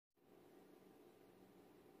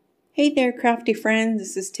Hey there, crafty friends.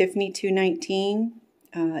 This is Tiffany219.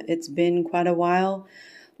 It's been quite a while.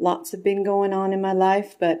 Lots have been going on in my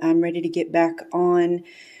life, but I'm ready to get back on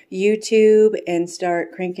YouTube and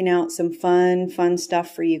start cranking out some fun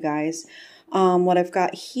stuff for you guys. What I've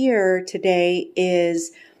got here today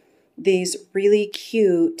is these really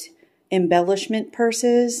cute embellishment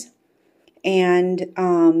purses, and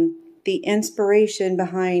the inspiration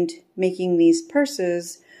behind making these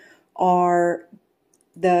purses are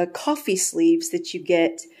the coffee sleeves that you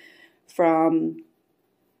get from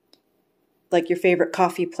like your favorite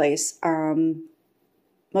coffee place.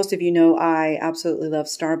 Most of you know I absolutely love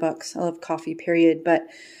Starbucks. I love coffee, period. But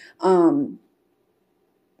I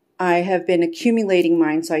have been accumulating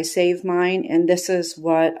mine, so I save mine, and this is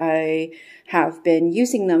what I have been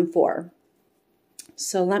using them for.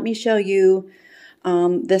 So let me show you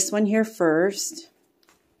this one here first.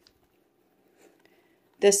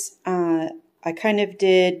 This I kind of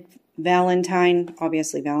did Valentine,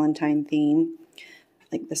 obviously Valentine theme.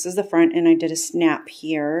 Like this is the front, and I did a snap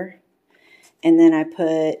here. And then I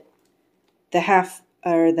put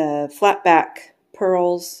the flat back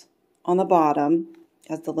pearls on the bottom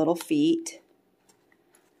as the little feet.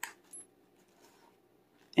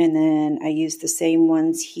 And then I used the same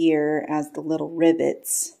ones here as the little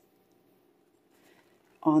rivets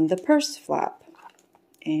on the purse flap.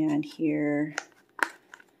 And here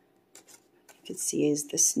you can see is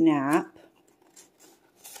the snap.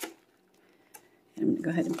 I'm going to go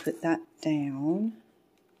ahead and put that down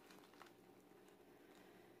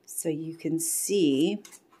so you can see.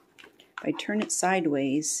 If I turn it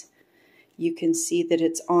sideways, you can see that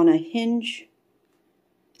it's on a hinge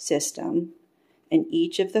system, and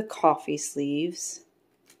each of the coffee sleeves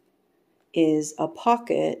is a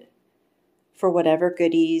pocket for whatever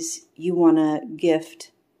goodies you want to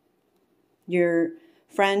gift your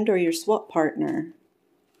friend or your swap partner.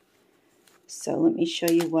 So let me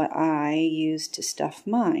show you what I used to stuff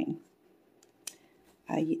mine.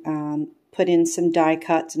 I put in some die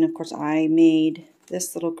cuts, and of course I made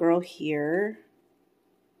this little girl here.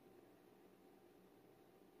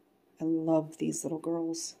 I love these little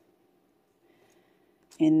girls.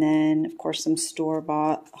 And then of course some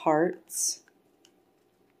store-bought hearts.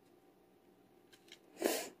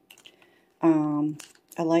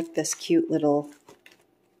 I like this cute little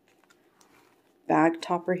bag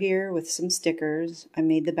topper here with some stickers. I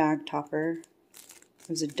made the bag topper. It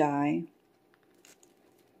was a die.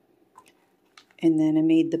 And then I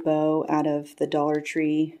made the bow out of the Dollar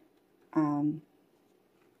Tree.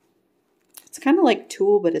 It's kind of like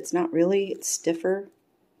tulle, but it's not really. It's stiffer,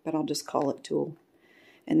 but I'll just call it tulle.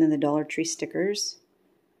 And then the Dollar Tree stickers.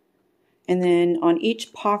 And then on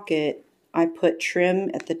each pocket, I put trim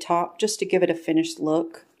at the top just to give it a finished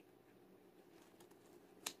look.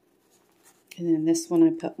 And then this one,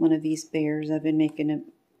 I put one of these bears. I've been making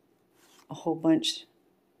a whole bunch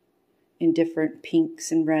in different pinks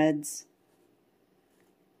and reds.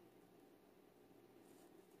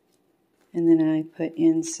 And then I put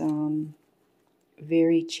in some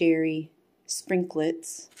very cherry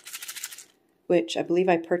sprinklets, which I believe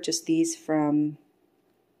I purchased these from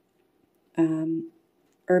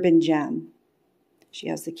Urban Gem. She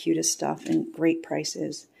has the cutest stuff and great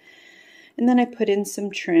prices. And then I put in some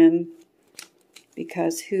trim,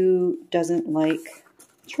 because who doesn't like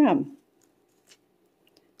trim?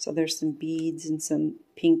 So there's some beads and some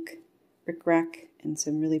pink rickrack and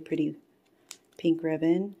some really pretty pink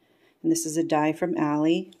ribbon. And this is a die from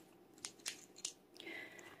Allie.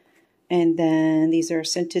 And then these are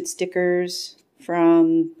scented stickers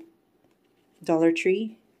from Dollar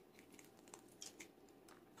Tree.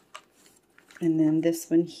 And then this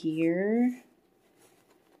one here.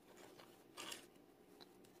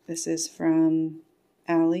 This is from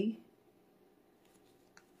Allie.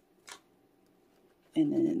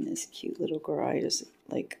 And then this cute little girl, I just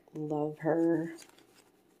like love her.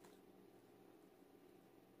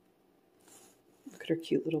 Look at her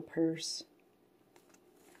cute little purse.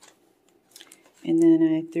 And then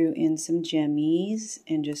I threw in some gemmies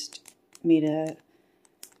and just made a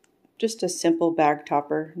simple bag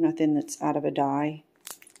topper, nothing that's out of a die.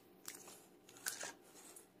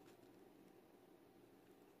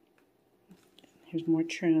 Here's more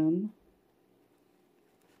trim.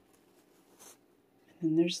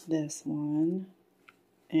 And there's this one.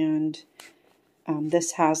 And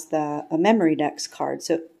this has a Memory Dex card,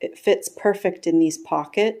 so it fits perfect in these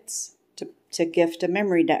pockets to gift a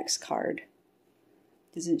Memory Dex card.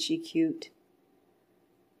 Isn't she cute?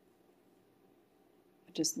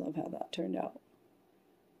 I just love how that turned out.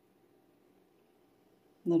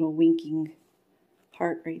 Little winking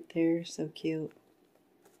heart right there, so cute.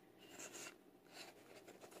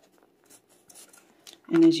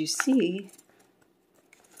 And as you see,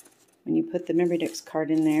 when you put the Memory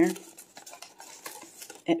card in there,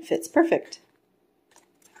 it fits perfect.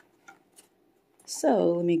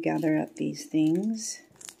 So let me gather up these things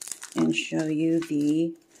and show you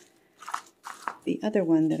the other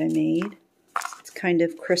one that I made. It's kind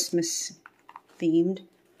of Christmas themed.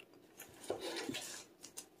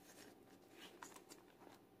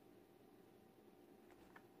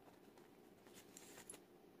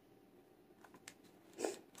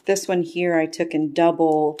 This one here I took and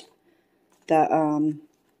doubled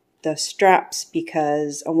the straps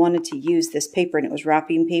because I wanted to use this paper, and it was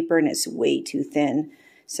wrapping paper and it's way too thin.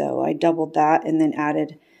 So I doubled that and then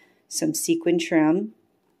added some sequin trim.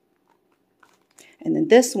 And then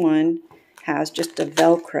this one has just a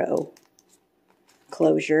Velcro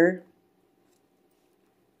closure.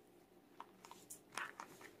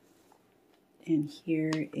 And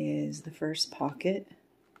here is the first pocket.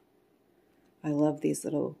 I love these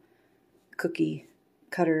little cookie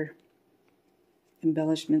cutter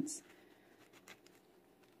embellishments.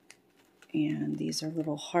 And these are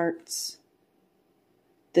little hearts.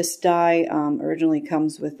 This die originally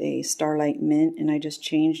comes with a Starlight Mint, and I just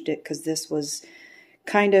changed it because this was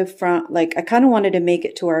kind of from, like, I kind of wanted to make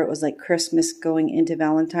it to where it was like Christmas going into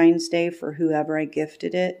Valentine's Day for whoever I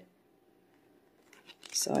gifted it.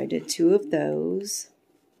 So I did 2 of those.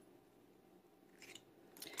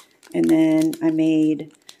 And then I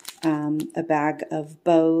made a bag of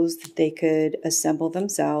bows that they could assemble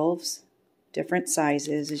themselves, different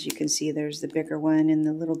sizes. As you can see, there's the bigger one and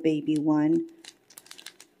the little baby one.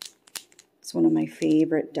 It's one of my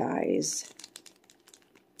favorite dies.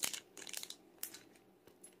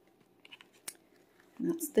 And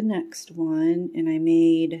that's the next one. And I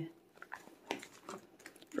made,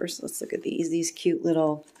 first let's look at these cute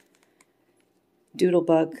little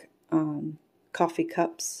doodlebug coffee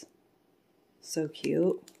cups. So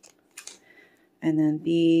cute. And then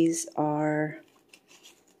these are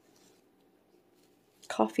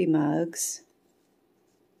coffee mugs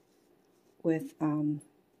with,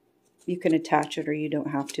 you can attach it or you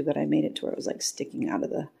don't have to, but I made it to where it was like sticking out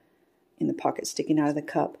of in the pocket, sticking out of the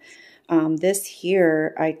cup. This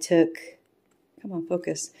here I took, come on,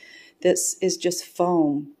 focus. This is just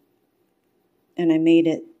foam. And I made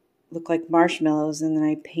it look like marshmallows, and then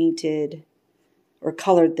I painted or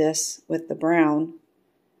colored this with the brown,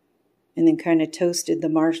 and then kind of toasted the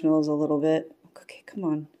marshmallows a little bit. Okay, come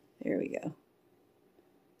on. There we go.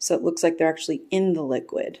 So it looks like they're actually in the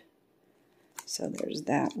liquid. So there's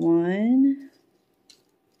that one.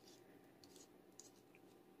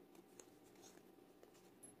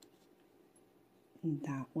 And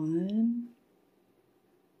that one.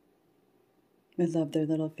 I love their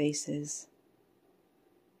little faces.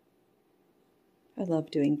 I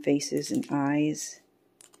love doing faces and eyes.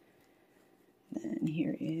 Then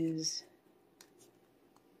here is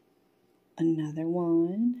another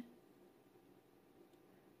one.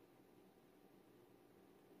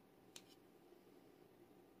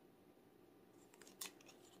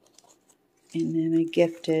 And then I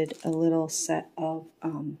gifted a little set of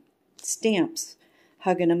stamps.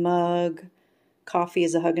 Hug in a mug. Coffee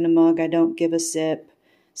is a hug in a mug. I don't give a sip.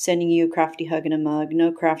 Sending you a crafty hug in a mug.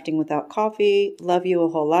 No crafting without coffee. Love you, a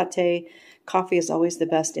whole latte. Coffee is always the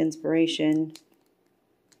best inspiration.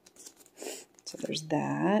 So there's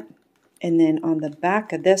that. And then on the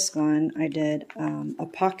back of this one, I did a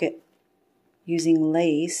pocket using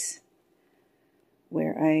lace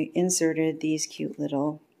where I inserted these cute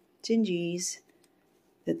little gingies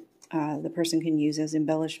that the person can use as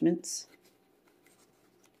embellishments.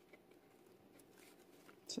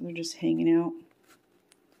 So they're just hanging out.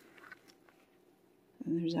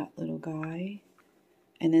 And there's that little guy.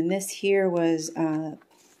 And then this here was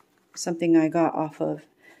something I got off of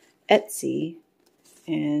Etsy.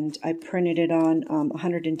 And I printed it on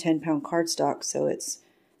 110-pound cardstock, so it's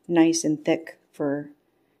nice and thick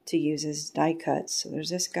to use as die cuts. So there's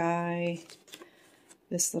this guy,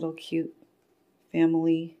 this little cute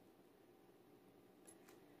family.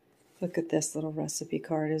 Look at this little recipe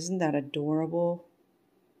card. Isn't that adorable?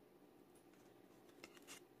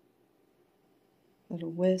 Little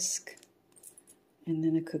whisk, and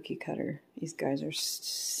then a cookie cutter. These guys are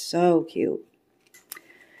so cute.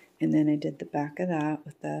 And then I did the back of that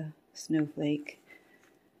with the snowflake.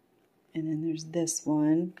 And then there's this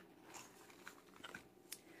one.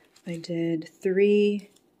 I did 3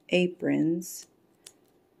 aprons.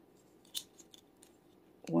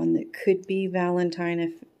 One that could be Valentine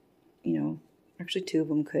if, you know, actually 2 of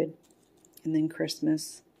them could. And then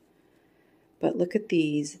Christmas. But look at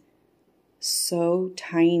these. So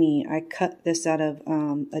tiny. I cut this out of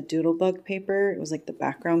a doodlebug paper. It was like the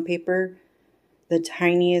background paper the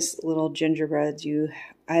tiniest little gingerbreads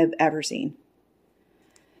I've ever seen.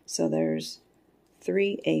 So there's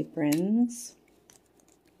 3 aprons,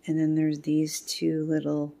 and then there's these 2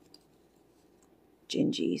 little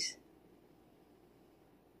gingies.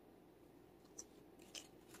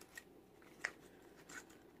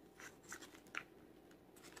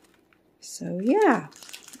 So yeah,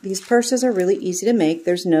 these purses are really easy to make.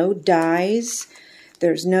 There's no dies.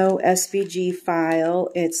 There's no SVG file.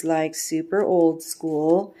 It's like super old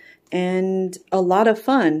school and a lot of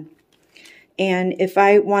fun. And if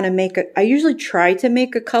I want to make I usually try to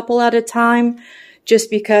make a couple at a time, just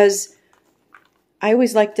because I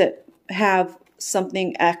always like to have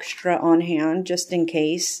something extra on hand just in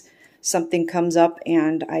case something comes up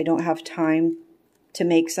and I don't have time to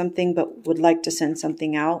make something but would like to send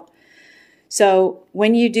something out. So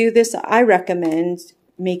when you do this, I recommend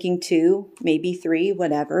making 2, maybe 3,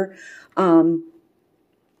 whatever. And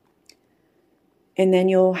then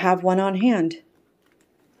you'll have one on hand.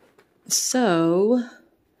 So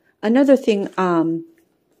another thing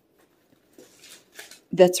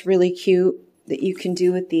that's really cute that you can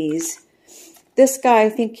do with these. This guy, I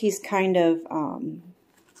think he's kind of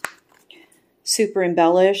super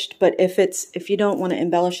embellished, but if you don't want to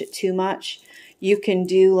embellish it too much, you can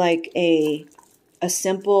do like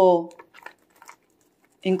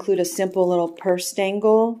include a simple little purse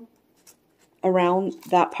dangle around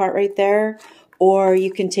that part right there. Or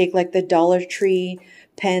you can take like the Dollar Tree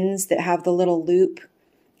pens that have the little loop,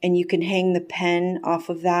 and you can hang the pen off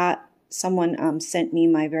of that. Someone sent me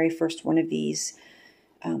my very first one of these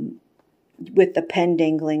with the pen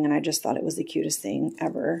dangling, and I just thought it was the cutest thing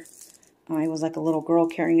ever. I was like a little girl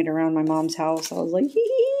carrying it around my mom's house. I was like, hee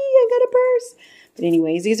hee, I got a purse. But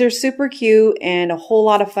anyways, these are super cute and a whole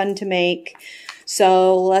lot of fun to make.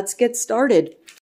 So let's get started.